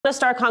To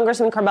start,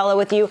 Congressman Carbello,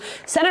 with you.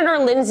 Senator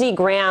Lindsey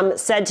Graham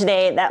said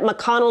today that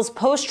McConnell's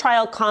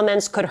post-trial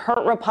comments could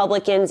hurt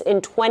Republicans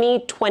in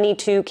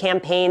 2022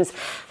 campaigns.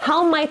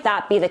 How might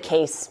that be the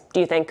case, do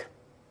you think?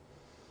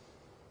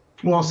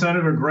 Well,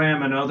 Senator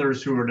Graham and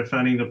others who are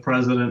defending the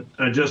president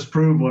just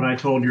proved what I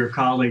told your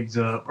colleagues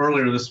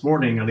earlier this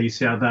morning,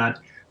 Alicia, that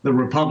the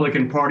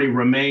Republican Party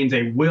remains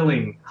a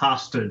willing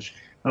hostage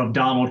of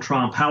Donald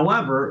Trump.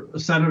 However,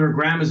 Senator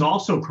Graham is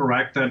also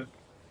correct that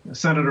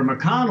Senator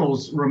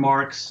McConnell's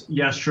remarks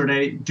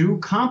yesterday do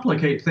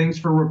complicate things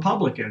for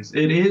Republicans.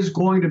 It is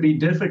going to be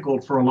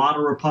difficult for a lot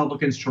of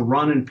Republicans to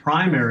run in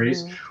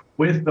primaries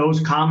with those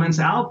comments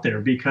out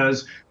there,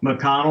 because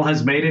McConnell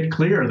has made it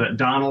clear that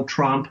Donald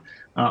Trump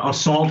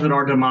assaulted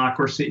our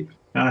democracy.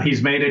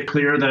 He's made it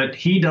clear that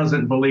he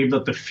doesn't believe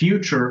that the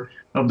future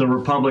of the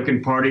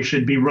Republican Party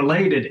should be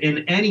related in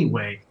any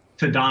way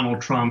to Donald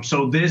Trump.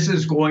 So this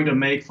is going to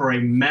make for a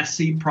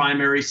messy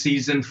primary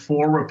season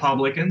for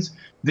Republicans.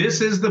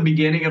 This is the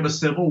beginning of a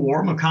civil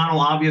war. McConnell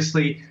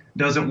obviously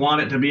doesn't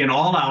want it to be an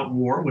all-out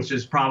war, which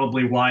is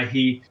probably why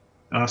he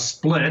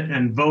split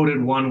and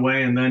voted one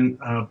way and then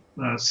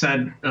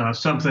said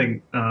something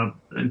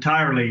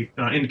entirely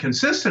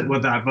inconsistent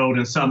with that vote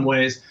in some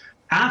ways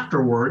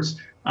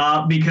afterwards,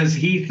 because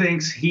he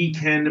thinks he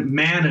can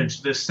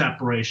manage this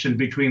separation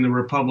between the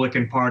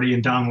Republican Party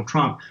and Donald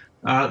Trump.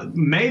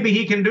 Maybe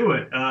he can do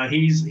it.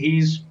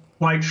 He's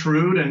quite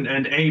shrewd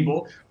and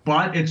able,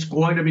 but it's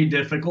going to be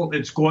difficult.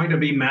 It's going to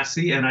be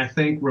messy. And I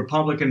think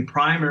Republican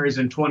primaries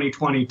in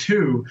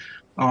 2022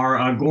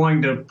 are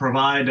going to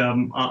provide a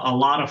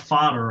lot of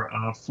fodder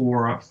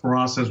for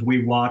us as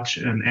we watch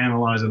and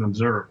analyze and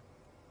observe.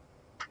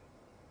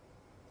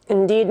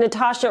 Indeed.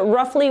 Natasha,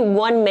 roughly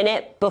 1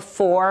 minute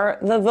before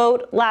the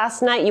vote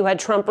last night, you had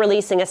Trump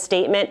releasing a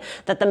statement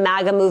that the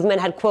MAGA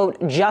movement had,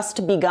 quote,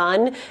 just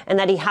begun, and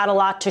that he had a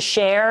lot to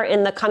share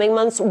in the coming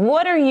months.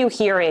 What are you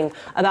hearing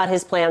about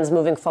his plans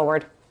moving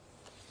forward?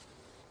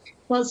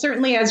 Well,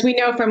 certainly, as we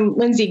know from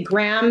Lindsey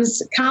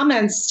Graham's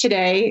comments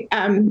today,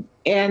 and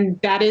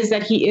that is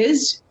that he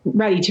is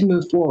ready to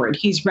move forward.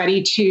 He's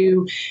ready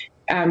to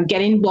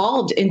get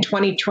involved in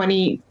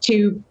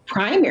 2022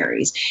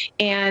 primaries,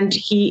 and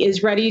he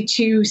is ready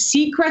to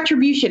seek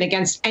retribution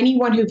against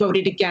anyone who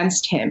voted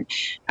against him.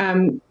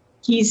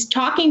 He's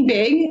talking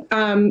big,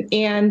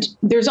 and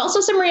there's also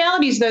some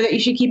realities, though, that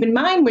you should keep in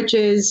mind, which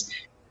is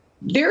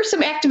there are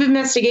some active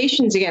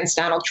investigations against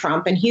Donald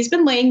Trump, and he's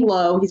been laying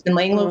low. He's been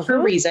laying low for a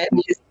reason.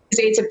 His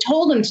aides have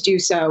told him to do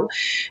so.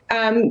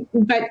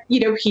 But,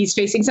 he's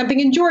facing something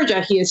in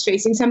Georgia. He is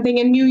facing something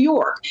in New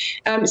York.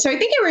 So I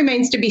think it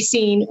remains to be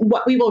seen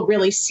what we will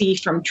really see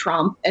from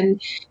Trump.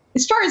 And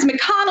as far as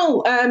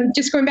McConnell,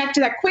 just going back to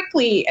that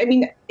quickly, I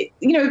mean,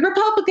 the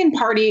Republican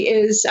Party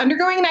is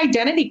undergoing an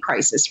identity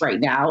crisis right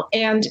now,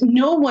 and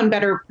no one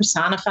better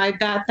personified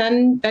that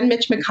than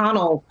Mitch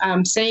McConnell,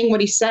 saying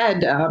what he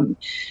said.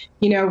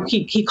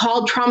 He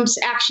called Trump's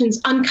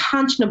actions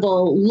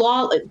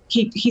unconscionable.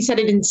 He said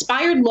it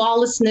inspired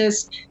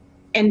lawlessness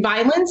and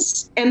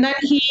violence, and then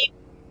he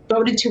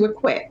voted to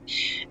acquit.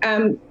 He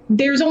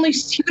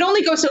could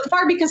only go so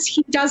far because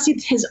he does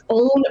his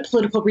own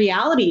political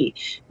reality,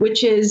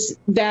 which is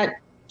that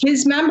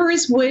his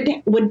members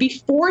would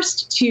be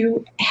forced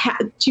to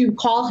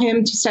call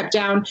him to step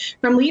down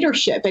from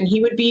leadership, and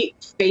he would be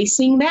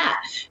facing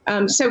that.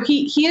 So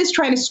he is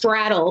trying to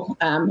straddle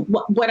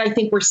what I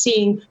think we're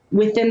seeing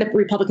within the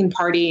Republican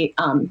Party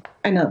on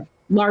a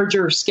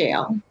larger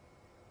scale.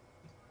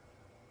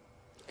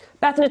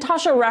 Beth,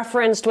 Natasha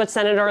referenced what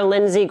Senator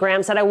Lindsey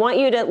Graham said. I want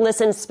you to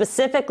listen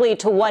specifically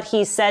to what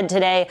he said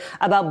today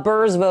about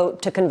Burr's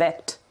vote to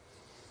convict.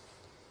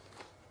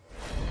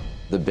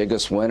 The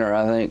biggest winner,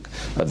 I think,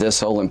 of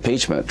this whole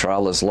impeachment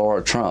trial is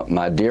Laura Trump.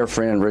 My dear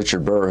friend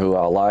Richard Burr, who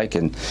I like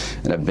and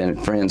have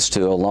been friends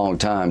to a long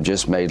time,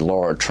 just made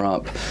Laura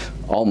Trump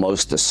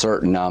almost a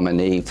certain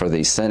nominee for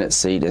the Senate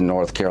seat in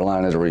North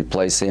Carolina to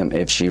replace him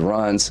if she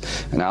runs.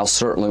 And I'll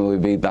certainly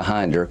be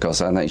behind her because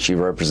I think she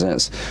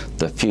represents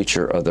the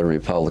future of the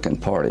Republican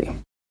Party.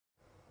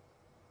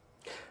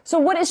 So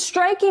what is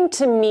striking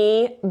to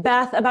me,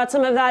 Beth, about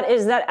some of that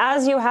is that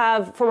as you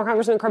have former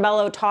Congressman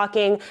Carbello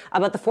talking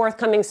about the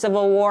forthcoming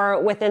civil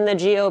war within the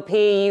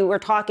GOP, you were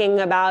talking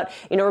about,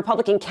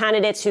 Republican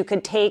candidates who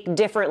could take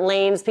different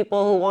lanes,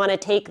 people who want to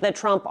take the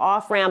Trump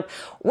off-ramp.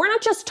 We're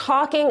not just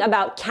talking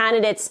about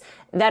candidates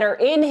that are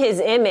in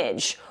his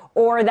image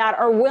or that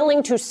are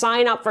willing to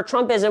sign up for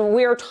Trumpism.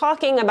 We're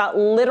talking about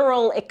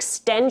literal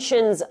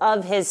extensions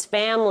of his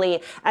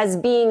family as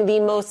being the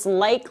most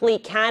likely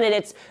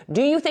candidates.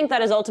 Do you think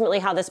that is ultimately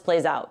how this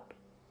plays out?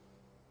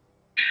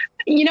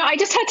 I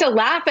just had to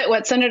laugh at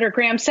what Senator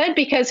Graham said,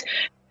 because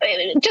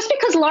just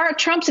because Laura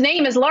Trump's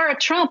name is Laura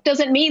Trump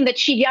doesn't mean that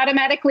she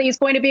automatically is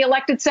going to be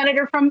elected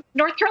senator from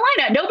North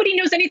Carolina. Nobody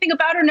knows anything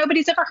about her.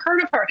 Nobody's ever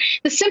heard of her.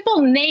 The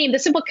simple name, the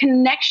simple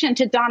connection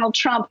to Donald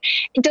Trump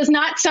does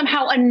not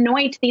somehow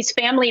anoint these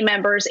family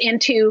members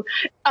into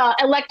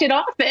elected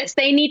office.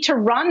 They need to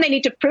run. They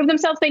need to prove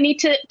themselves. They need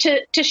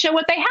to show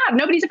what they have.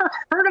 Nobody's ever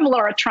heard of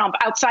Laura Trump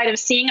outside of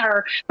seeing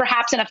her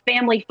perhaps in a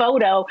family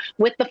photo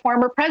with the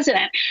former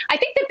president. I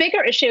think the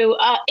bigger issue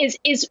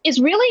is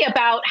really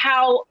about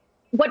how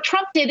what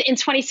Trump did in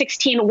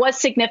 2016 was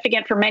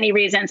significant for many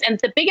reasons. And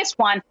the biggest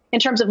one in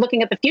terms of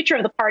looking at the future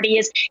of the party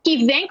is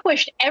he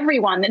vanquished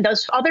everyone, and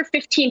those other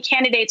 15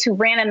 candidates who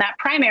ran in that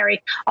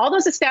primary, all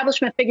those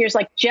establishment figures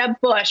like Jeb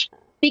Bush,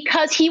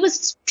 because he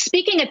was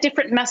speaking a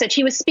different message.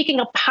 He was speaking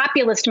a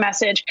populist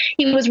message.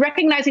 He was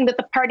recognizing that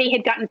the party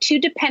had gotten too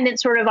dependent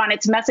sort of on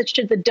its message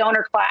to the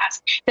donor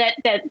class,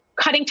 that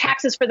cutting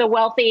taxes for the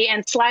wealthy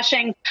and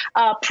slashing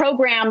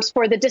programs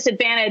for the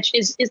disadvantaged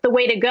is the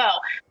way to go.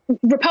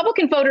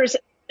 Republican voters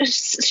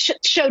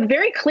showed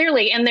very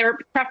clearly in their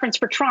preference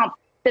for Trump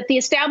that the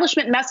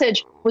establishment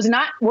message was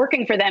not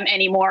working for them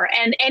anymore.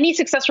 And any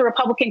successful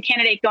Republican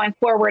candidate going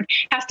forward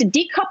has to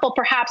decouple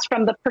perhaps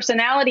from the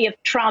personality of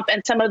Trump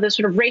and some of the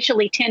sort of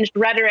racially tinged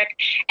rhetoric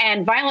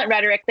and violent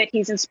rhetoric that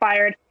he's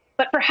inspired,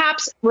 but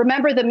perhaps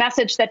remember the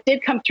message that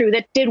did come through,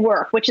 that did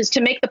work, which is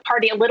to make the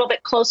party a little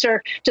bit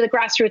closer to the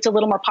grassroots, a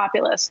little more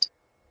populist.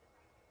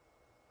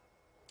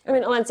 I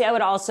mean, Alicia, I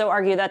would also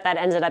argue that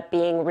ended up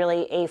being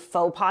really a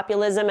faux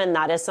populism, and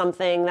that is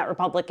something that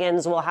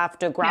Republicans will have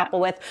to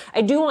grapple with.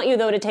 I do want you,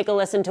 though, to take a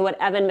listen to what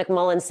Evan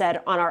McMullin said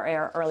on our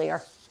air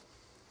earlier.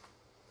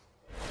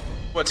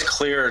 What's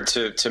clear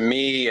to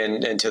me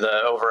and to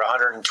the over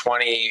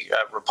 120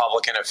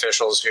 Republican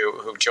officials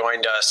who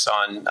joined us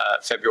on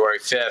February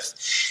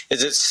 5th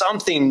is that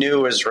something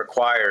new is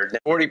required.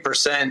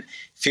 40%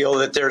 feel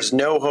that there's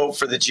no hope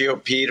for the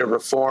GOP to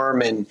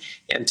reform and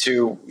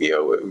to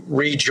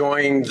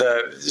rejoin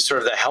the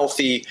sort of the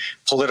healthy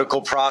political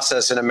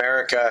process in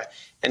America.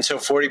 And so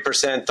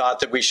 40% thought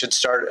that we should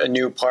start a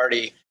new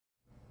party.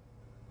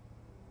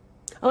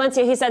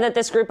 Alicia, he said that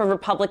this group of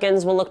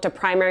Republicans will look to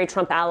primary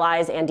Trump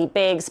allies Andy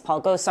Biggs,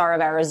 Paul Gosar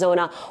of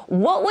Arizona.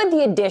 What would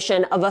the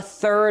addition of a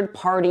third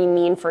party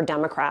mean for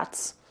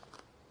Democrats?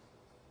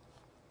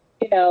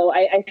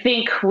 I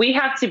think we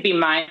have to be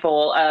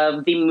mindful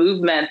of the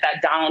movement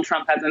that Donald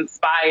Trump has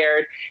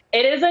inspired.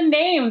 It is a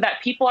name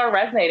that people are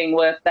resonating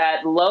with,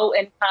 that low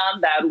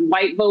income, that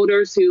white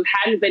voters who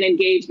hadn't been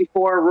engaged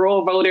before,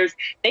 rural voters,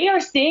 they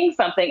are seeing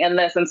something in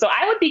this. And so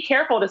I would be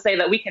careful to say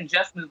that we can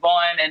just move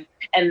on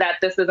and that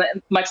this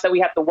isn't much that we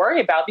have to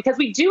worry about, because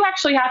we do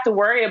actually have to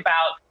worry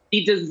about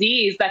the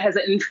disease that has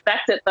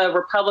infected the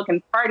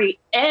Republican Party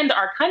and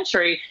our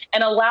country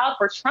and allowed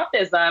for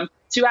Trumpism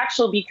to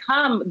actually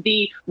become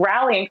the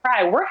rallying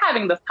cry. We're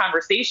having this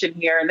conversation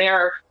here, and there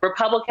are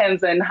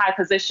Republicans in high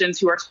positions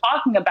who are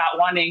talking about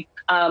wanting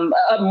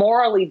a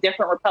morally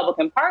different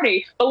Republican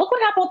Party. But look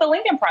what happened with the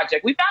Lincoln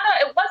Project. We found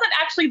out it wasn't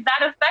actually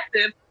that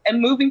effective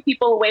in moving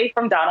people away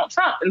from Donald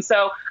Trump. And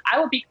so I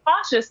would be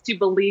cautious to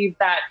believe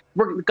that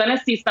we're going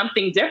to see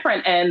something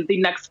different in the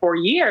next 4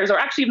 years, or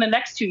actually in the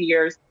next 2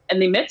 years in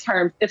the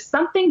midterms, if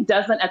something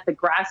doesn't at the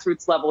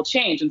grassroots level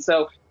change. And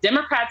so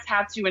Democrats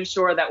have to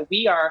ensure that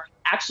we are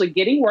actually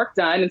getting work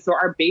done. And so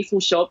our base will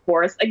show up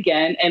for us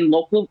again in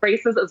local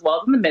races as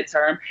well as in the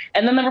midterm.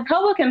 And then the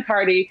Republican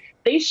Party,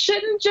 they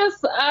shouldn't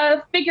just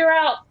figure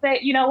out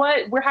that, you know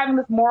what, we're having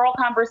this moral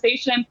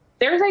conversation.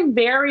 There's a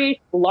very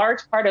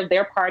large part of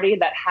their party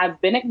that has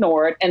been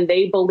ignored, and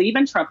they believe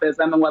in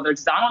Trumpism. And whether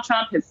it's Donald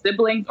Trump, his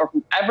siblings, or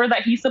whoever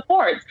that he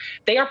supports,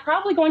 they are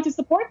probably going to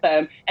support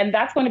them. And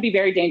that's going to be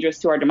very dangerous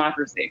to our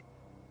democracy.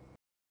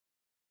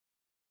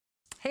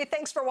 Hey,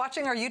 thanks for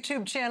watching our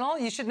YouTube channel.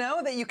 You should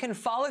know that you can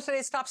follow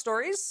today's top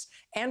stories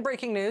and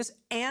breaking news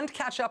and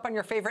catch up on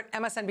your favorite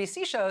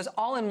MSNBC shows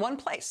all in one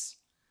place.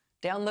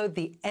 Download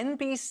the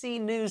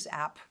NBC News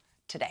app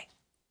today.